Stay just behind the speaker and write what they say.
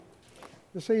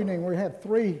This evening we have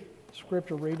three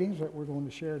scripture readings that we're going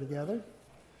to share together.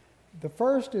 The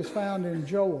first is found in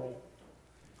Joel.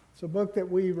 It's a book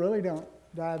that we really don't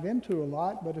dive into a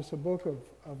lot, but it's a book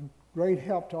of great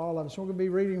help to all of us. We're going to be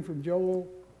reading from Joel,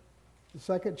 the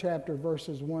second chapter,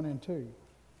 verses 1 and 2.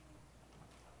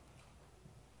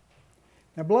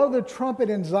 Now blow the trumpet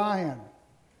in Zion.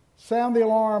 Sound the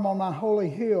alarm on my holy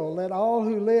hill. Let all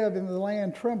who live in the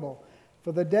land tremble.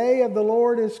 For the day of the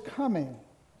Lord is coming.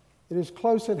 It is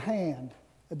close at hand.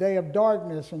 A day of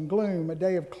darkness and gloom, a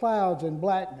day of clouds and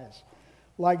blackness.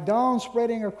 Like dawn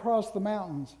spreading across the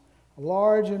mountains, a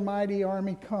large and mighty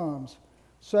army comes,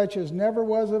 such as never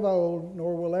was of old,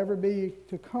 nor will ever be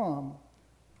to come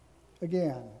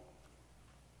again.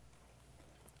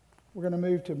 We're going to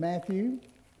move to Matthew.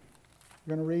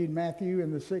 We're going to read Matthew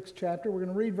in the 6th chapter. We're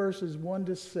going to read verses 1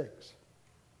 to 6.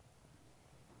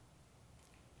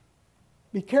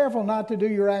 Be careful not to do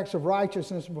your acts of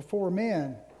righteousness before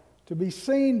men, to be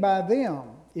seen by them.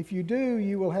 If you do,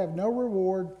 you will have no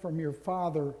reward from your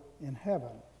Father in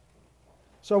heaven.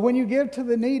 So when you give to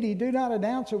the needy, do not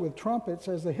announce it with trumpets,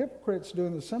 as the hypocrites do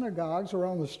in the synagogues or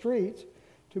on the streets,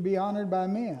 to be honored by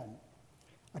men.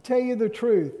 I tell you the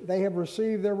truth, they have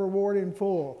received their reward in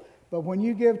full. But when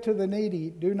you give to the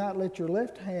needy, do not let your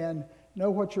left hand know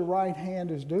what your right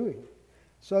hand is doing,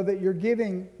 so that your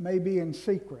giving may be in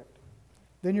secret.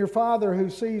 Then your Father who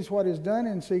sees what is done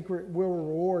in secret will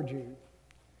reward you.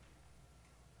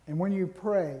 And when you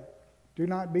pray, do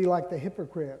not be like the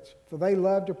hypocrites, for they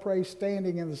love to pray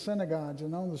standing in the synagogues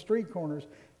and on the street corners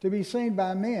to be seen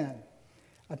by men.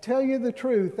 I tell you the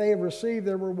truth, they have received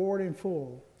their reward in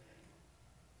full.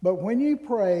 But when you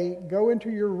pray, go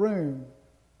into your room,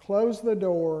 close the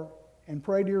door, and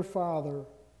pray to your Father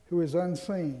who is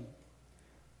unseen.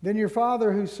 Then your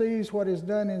Father who sees what is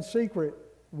done in secret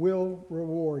will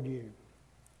reward you.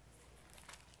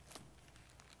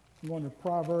 I'm going to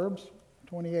Proverbs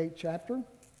 28th chapter. I'm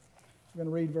going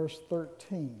to read verse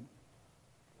 13.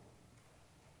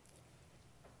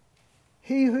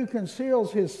 He who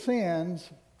conceals his sins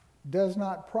does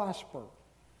not prosper,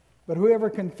 but whoever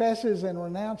confesses and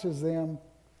renounces them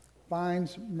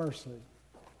finds mercy.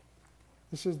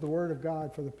 This is the word of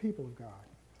God for the people of God.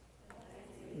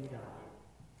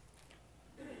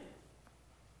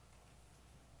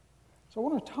 So I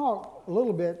want to talk a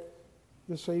little bit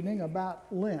this evening about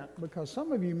Lent, because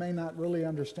some of you may not really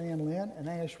understand Lent and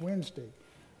Ash Wednesday,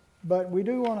 but we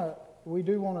do want to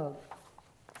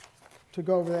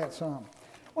go over that some.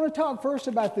 I want to talk first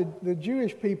about the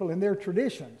Jewish people and their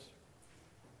traditions.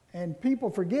 And people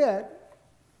forget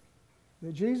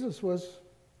that Jesus was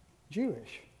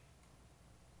Jewish.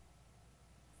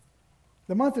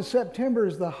 The month of September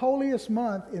is the holiest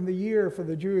month in the year for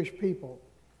the Jewish people.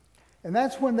 And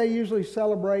that's when they usually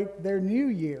celebrate their new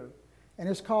year. And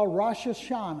it's called Rosh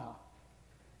Hashanah.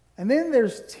 And then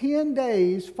there's 10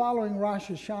 days following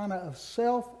Rosh Hashanah of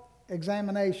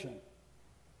self-examination.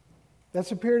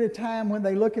 That's a period of time when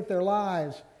they look at their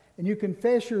lives and you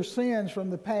confess your sins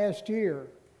from the past year.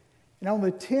 And on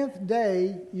the 10th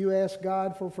day, you ask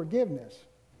God for forgiveness.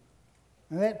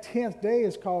 And that 10th day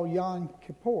is called Yom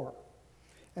Kippur.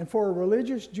 And for a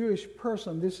religious Jewish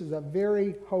person, this is a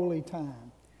very holy time.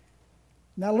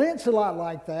 Now, Lent's a lot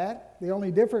like that. The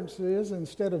only difference is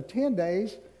instead of 10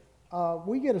 days,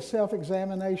 we get a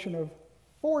self-examination of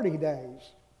 40 days.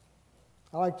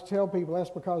 I like to tell people that's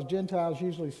because Gentiles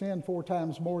usually sin 4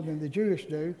 times more than the Jewish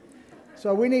do.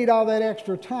 So we need all that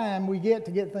extra time we get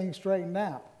to get things straightened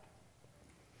out.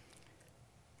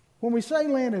 When we say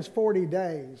Lent is 40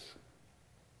 days,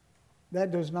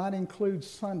 that does not include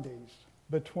Sundays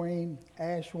between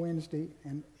Ash Wednesday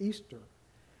and Easter,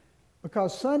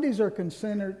 because Sundays are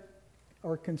considered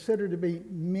to be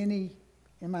mini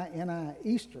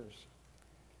Easters.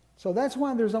 So that's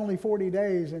why there's only 40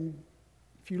 days. And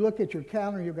if you look at your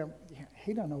calendar, you go, yeah,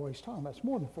 he doesn't know what he's talking about. It's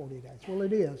more than 40 days. Well,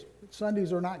 it is. But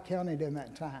Sundays are not counted in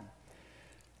that time.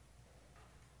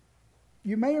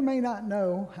 You may or may not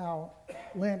know how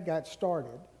Lent got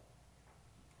started.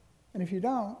 And if you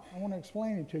don't, I want to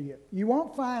explain it to you. You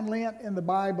won't find Lent in the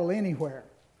Bible anywhere.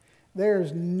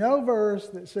 There's no verse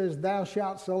that says, thou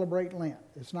shalt celebrate Lent.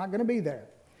 It's not going to be there.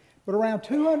 But around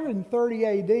 230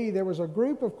 AD, there was a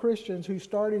group of Christians who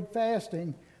started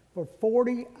fasting for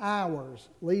 40 hours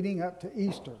leading up to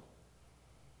Easter.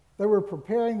 They were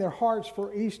preparing their hearts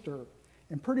for Easter.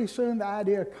 And pretty soon the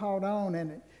idea caught on.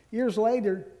 And years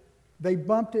later, they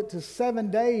bumped it to 7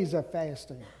 days of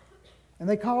fasting. And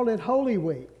they called it Holy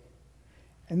Week.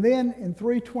 And then in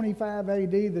 325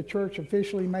 AD, the church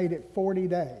officially made it 40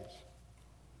 days.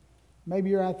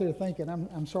 Maybe you're out there thinking,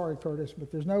 I'm sorry, Curtis,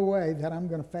 but there's no way that I'm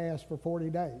going to fast for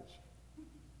 40 days.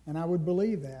 And I would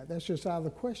believe that. That's just out of the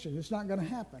question. It's not going to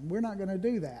happen. We're not going to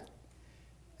do that.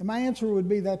 And my answer would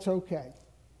be that's okay.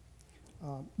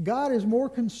 God is more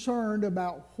concerned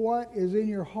about what is in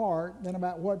your heart than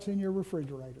about what's in your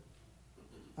refrigerator.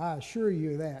 I assure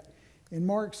you that. In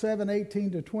Mark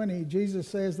 7:18-20, Jesus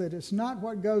says that it's not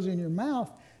what goes in your mouth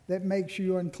that makes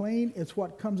you unclean, it's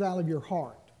what comes out of your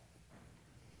heart.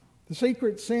 The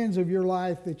secret sins of your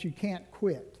life that you can't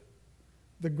quit.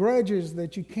 The grudges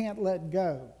that you can't let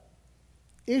go.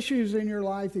 Issues in your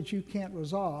life that you can't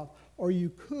resolve, or you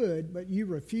could, but you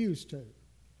refuse to.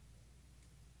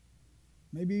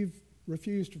 Maybe you've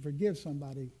refused to forgive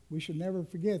somebody. We should never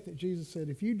forget that Jesus said,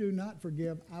 if you do not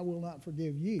forgive, I will not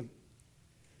forgive you.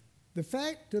 The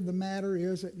fact of the matter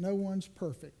is that no one's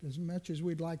perfect, as much as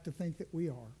we'd like to think that we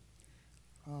are.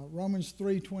 Romans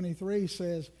 3:23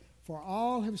 says, for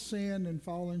all have sinned and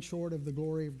fallen short of the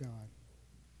glory of God.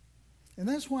 And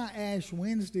that's why Ash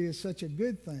Wednesday is such a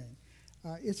good thing.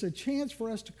 It's a chance for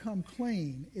us to come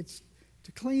clean. It's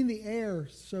to clean the air,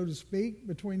 so to speak,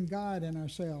 between God and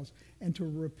ourselves, and to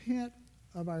repent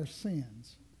of our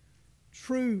sins.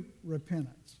 True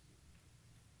repentance.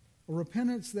 A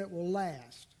repentance that will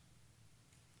last.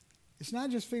 It's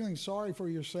not just feeling sorry for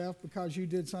yourself because you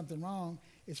did something wrong.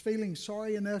 It's feeling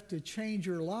sorry enough to change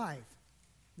your life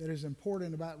that is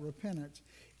important about repentance.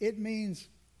 It means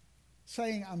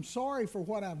saying, I'm sorry for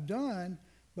what I've done,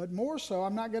 but more so,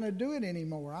 I'm not going to do it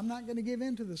anymore. I'm not going to give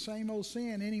in to the same old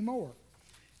sin anymore.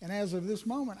 And as of this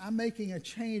moment, I'm making a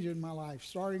change in my life,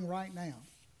 starting right now.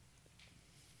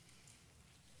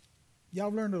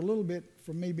 Y'all learned a little bit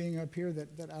from me being up here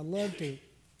that I love to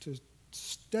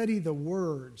study the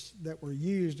words that were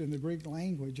used in the Greek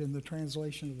language in the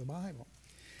translation of the Bible.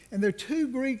 And there are two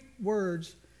Greek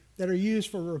words that are used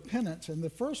for repentance, and the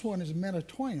first one is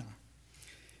metanoia,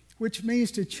 which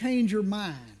means to change your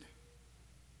mind.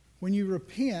 When you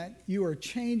repent, you are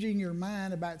changing your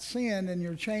mind about sin, and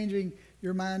you're changing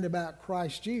your mind about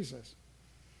Christ Jesus.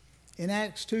 In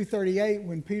Acts 2:38,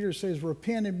 when Peter says,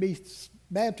 repent and be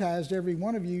baptized, every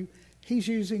one of you, he's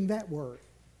using that word.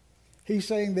 He's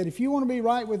saying that if you want to be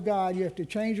right with God, you have to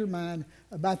change your mind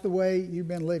about the way you've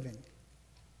been living.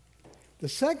 The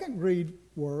second Greek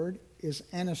word is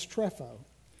anastrepho,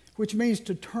 which means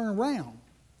to turn around.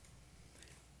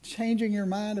 Changing your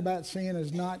mind about sin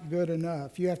is not good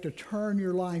enough. You have to turn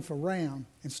your life around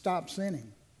and stop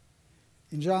sinning.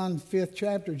 In John 5th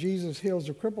chapter, Jesus heals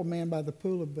a crippled man by the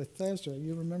pool of Bethesda.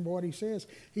 You remember what he says?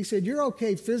 He said, you're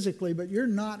okay physically, but you're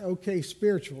not okay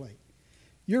spiritually.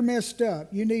 You're messed up.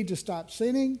 You need to stop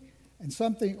sinning, and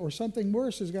something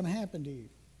worse is going to happen to you.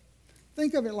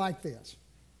 Think of it like this.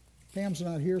 Pam's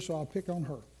not here, so I'll pick on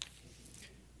her.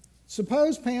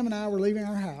 Suppose Pam and I were leaving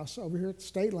our house over here at the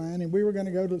state line, and we were going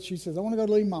to go to, she says, I want to go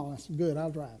to Lee Mall. I said, good,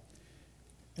 I'll drive.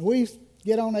 And we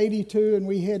get on 82, and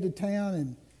we head to town,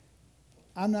 and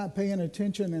I'm not paying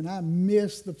attention, and I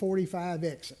miss the 45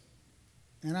 exit.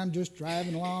 And I'm just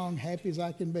driving along, happy as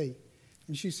I can be.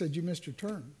 And she said, you missed your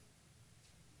turn.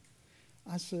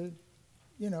 I said,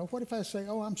 what if I say,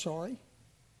 oh, I'm sorry.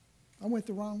 I went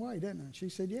the wrong way, didn't I? She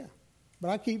said, yeah. But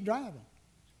I keep driving.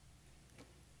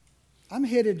 I'm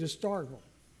headed to Starkville.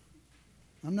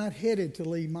 I'm not headed to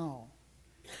Lee Mall.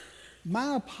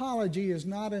 My apology is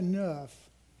not enough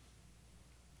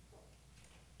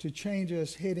to change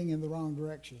us heading in the wrong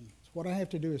direction. What I have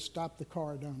to do is stop the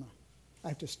car, don't I? I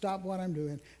have to stop what I'm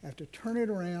doing. I have to turn it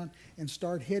around and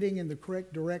start heading in the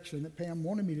correct direction that Pam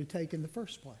wanted me to take in the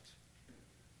first place.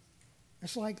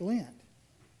 It's like Lent.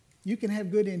 You can have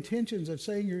good intentions of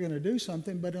saying you're going to do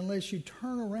something, but unless you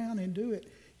turn around and do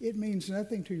it, it means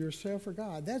nothing to yourself or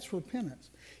God. That's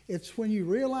repentance. It's when you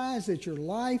realize that your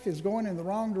life is going in the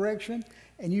wrong direction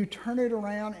and you turn it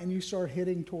around and you start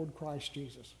heading toward Christ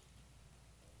Jesus.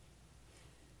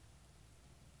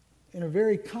 In a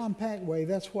very compact way,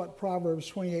 that's what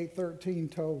Proverbs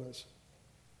 28:13 told us.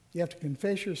 You have to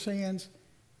confess your sins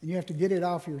and you have to get it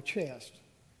off your chest.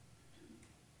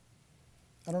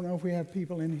 I don't know if we have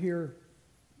people in here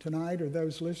tonight or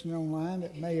those listening online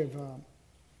that may have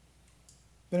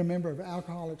been a member of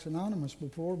Alcoholics Anonymous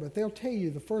before, but they'll tell you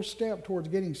the first step towards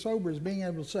getting sober is being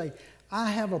able to say,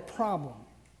 I have a problem.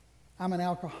 I'm an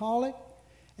alcoholic,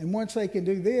 and once they can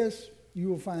do this, you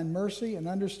will find mercy and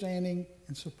understanding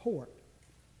and support.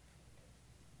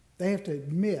 They have to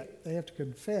admit, they have to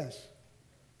confess,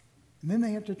 and then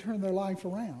they have to turn their life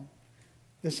around.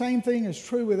 The same thing is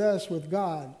true with us with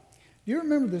God. Do you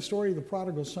remember the story of the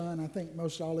prodigal son? I think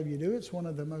most all of you do. It's one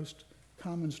of the most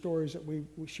common stories that we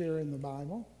share in the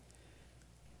Bible.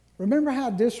 Remember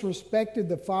how disrespected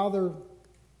the father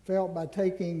felt by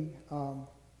taking,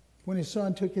 when his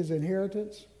son took his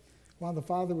inheritance? while the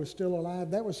father was still alive.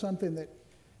 That was something that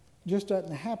just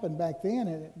doesn't happen back then.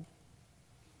 And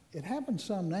it happens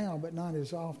some now, but not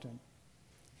as often.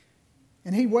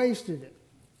 And he wasted it.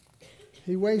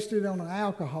 He wasted it on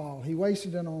alcohol. He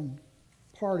wasted it on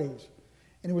parties.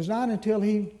 And it was not until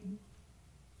he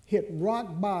hit rock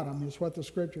bottom, is what the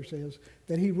scripture says,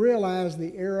 that he realized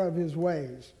the error of his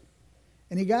ways.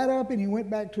 And he got up and he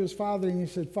went back to his father and he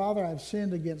said, Father, I've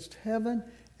sinned against heaven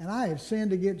and I have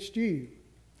sinned against you.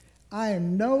 I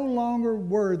am no longer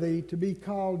worthy to be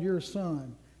called your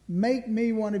son. Make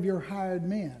me one of your hired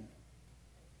men.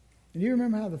 And you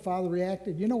remember how the father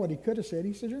reacted? You know what he could have said?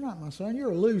 He said, you're not my son.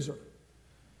 You're a loser.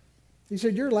 He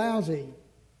said, you're lousy.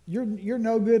 You're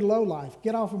no good lowlife.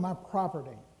 Get off of my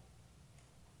property.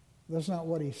 That's not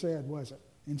what he said, was it?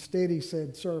 Instead, he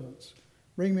said, servants,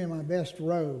 bring me my best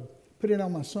robe. Put it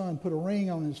on my son. Put a ring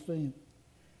on his feet.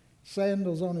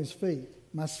 Sandals on his feet.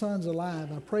 My son's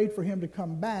alive. I prayed for him to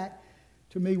come back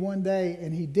to me one day,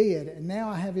 and he did. And now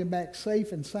I have him back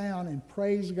safe and sound, and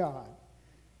praise God.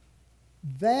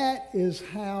 That is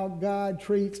how God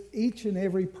treats each and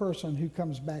every person who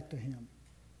comes back to him.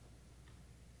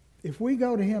 If we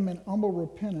go to him in humble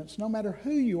repentance, no matter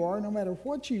who you are, no matter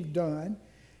what you've done,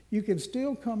 you can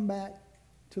still come back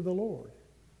to the Lord.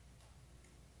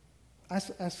 I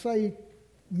say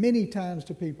many times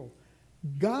to people,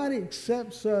 God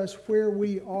accepts us where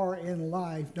we are in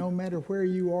life, no matter where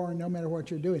you are and no matter what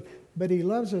you're doing. But he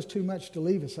loves us too much to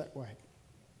leave us that way.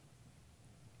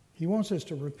 He wants us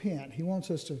to repent. He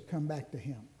wants us to come back to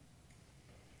him.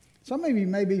 Some of you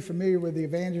may be familiar with the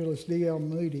evangelist D.L.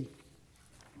 Moody.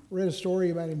 I read a story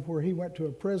about him where he went to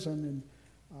a prison,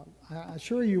 and I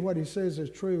assure you what he says is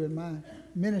true. In my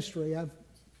ministry, I've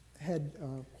had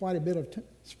quite a bit of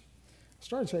I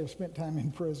started to say I've spent time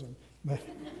in prison,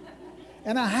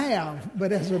 and I have,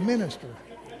 but as a minister.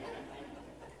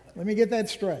 Let me get that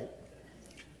straight.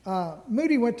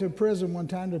 Moody went to prison one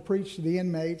time to preach to the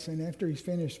inmates, and after he's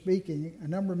finished speaking, a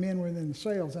number of men were in the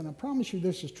cells, and I promise you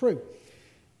this is true.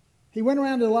 He went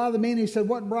around to a lot of the men and he said,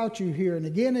 what brought you here? And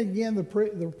again,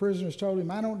 the prisoners told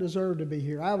him, I don't deserve to be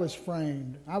here. I was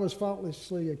framed. I was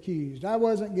faultlessly accused. I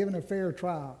wasn't given a fair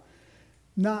trial.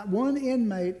 Not one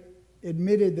inmate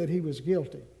admitted that he was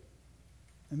guilty.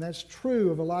 And that's true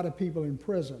of a lot of people in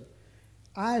prison.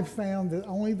 I've found that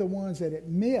only the ones that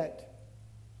admit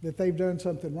that they've done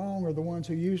something wrong are the ones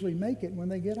who usually make it when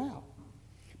they get out.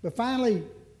 But finally,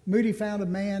 Moody found a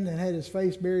man that had his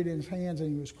face buried in his hands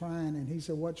and he was crying, and he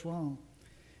said, what's wrong?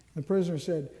 The prisoner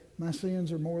said, my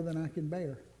sins are more than I can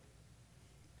bear.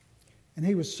 And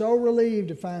he was so relieved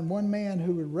to find one man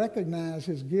who would recognize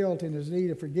his guilt and his need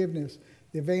of forgiveness.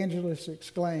 The evangelist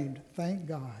exclaimed, thank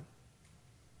God.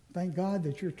 Thank God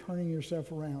that you're turning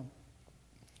yourself around.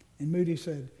 And Moody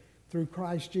said, through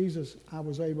Christ Jesus, I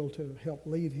was able to help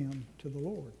lead him to the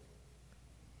Lord.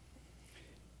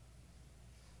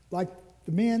 Like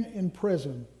the men in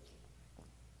prison,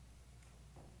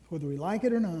 whether we like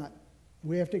it or not,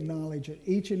 we have to acknowledge that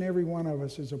each and every one of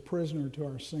us is a prisoner to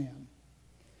our sin.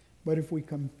 But if we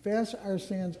confess our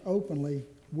sins openly,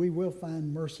 we will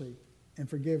find mercy and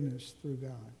forgiveness through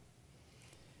God.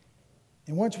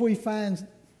 And once we find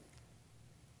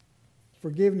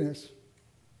forgiveness,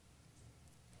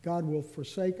 God will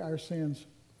forsake our sins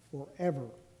forever.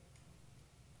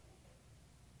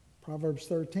 Proverbs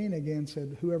 13 again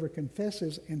said, whoever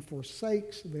confesses and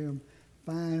forsakes them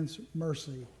finds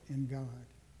mercy in God.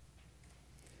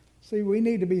 See, we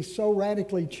need to be so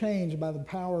radically changed by the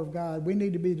power of God. We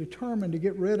need to be determined to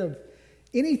get rid of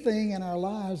anything in our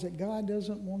lives that God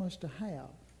doesn't want us to have.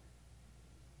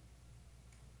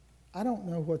 I don't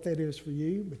know what that is for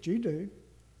you, but you do.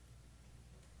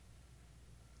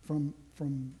 From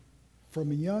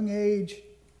a young age,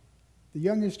 the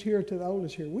youngest here to the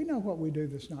oldest here, we know what we do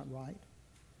that's not right.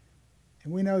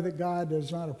 And we know that God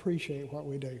does not appreciate what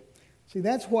we do. See,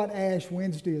 that's what Ash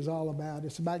Wednesday is all about.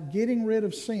 It's about getting rid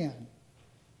of sin.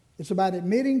 It's about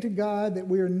admitting to God that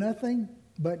we are nothing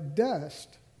but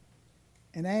dust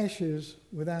and ashes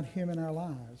without him in our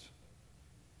lives.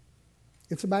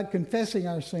 It's about confessing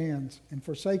our sins and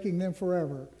forsaking them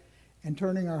forever and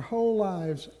turning our whole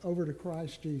lives over to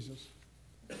Christ Jesus.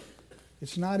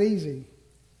 It's not easy,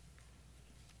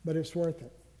 but it's worth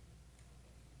it.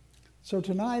 So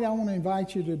tonight I want to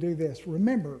invite you to do this.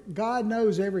 Remember, God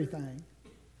knows everything.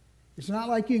 It's not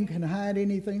like you can hide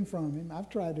anything from him. I've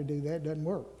tried to do that. It doesn't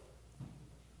work.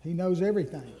 He knows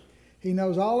everything. He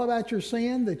knows all about your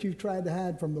sin that you've tried to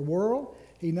hide from the world.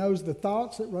 He knows the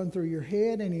thoughts that run through your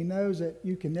head, and he knows that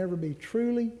you can never be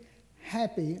truly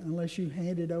happy unless you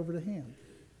hand it over to him.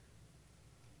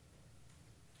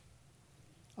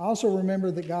 Also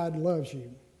remember that God loves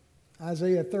you.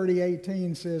 Isaiah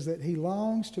 30:18 says that he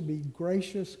longs to be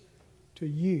gracious to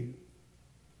you.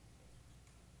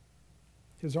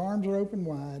 His arms are open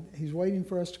wide. He's waiting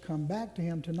for us to come back to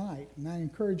him tonight. And I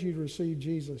encourage you to receive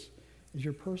Jesus as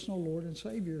your personal Lord and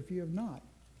Savior if you have not.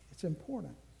 It's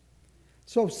important.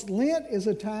 So Lent is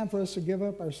a time for us to give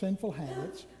up our sinful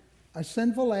habits, our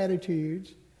sinful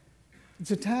attitudes.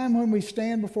 It's a time when we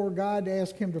stand before God to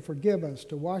ask him to forgive us,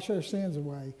 to wash our sins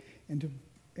away, and to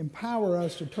empower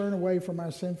us to turn away from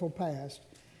our sinful past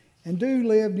and do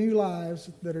live new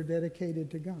lives that are dedicated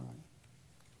to God.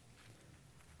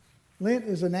 Lent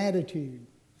is an attitude.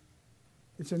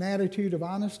 It's an attitude of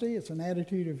honesty. It's an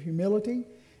attitude of humility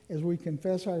as we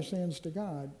confess our sins to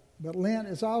God. But Lent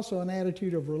is also an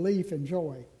attitude of relief and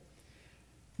joy.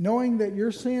 Knowing that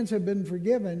your sins have been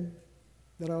forgiven,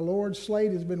 that our Lord's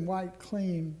slate has been wiped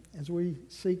clean as we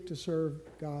seek to serve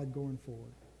God going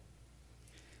forward.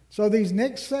 So these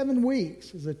next 7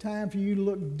 weeks is a time for you to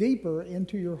look deeper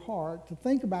into your heart, to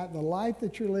think about the life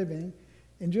that you're living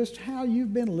and just how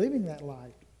you've been living that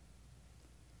life.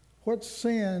 What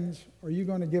sins are you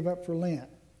going to give up for Lent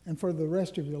and for the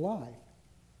rest of your life?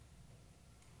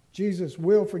 Jesus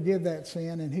will forgive that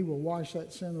sin, and he will wash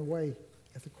that sin away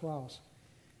at the cross.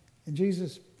 And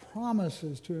Jesus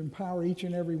promises to empower each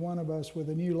and every one of us with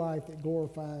a new life that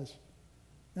glorifies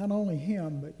not only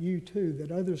him, but you too,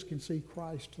 that others can see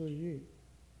Christ through you.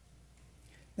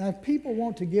 Now, if people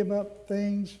want to give up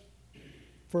things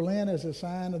for Lent as a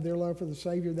sign of their love for the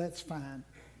Savior, that's fine.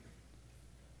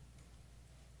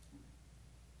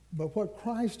 But what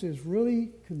Christ is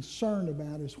really concerned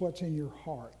about is what's in your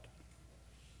heart.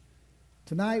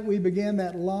 Tonight we begin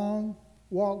that long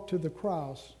walk to the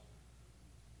cross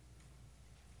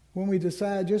when we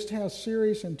decide just how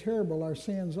serious and terrible our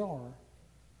sins are.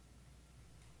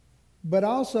 But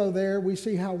also there we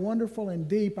see how wonderful and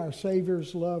deep our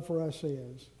Savior's love for us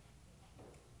is.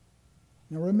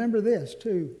 Now remember this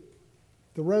too.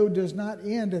 The road does not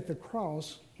end at the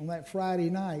cross on that Friday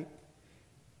night,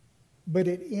 but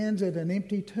it ends at an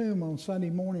empty tomb on Sunday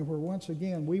morning, where once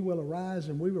again we will arise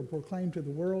and we will proclaim to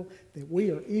the world that we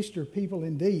are Easter people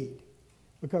indeed,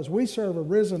 because we serve a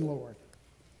risen Lord.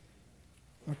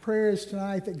 My prayer is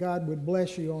tonight that God would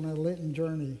bless you on our Lenten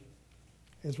journey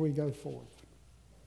as we go forth.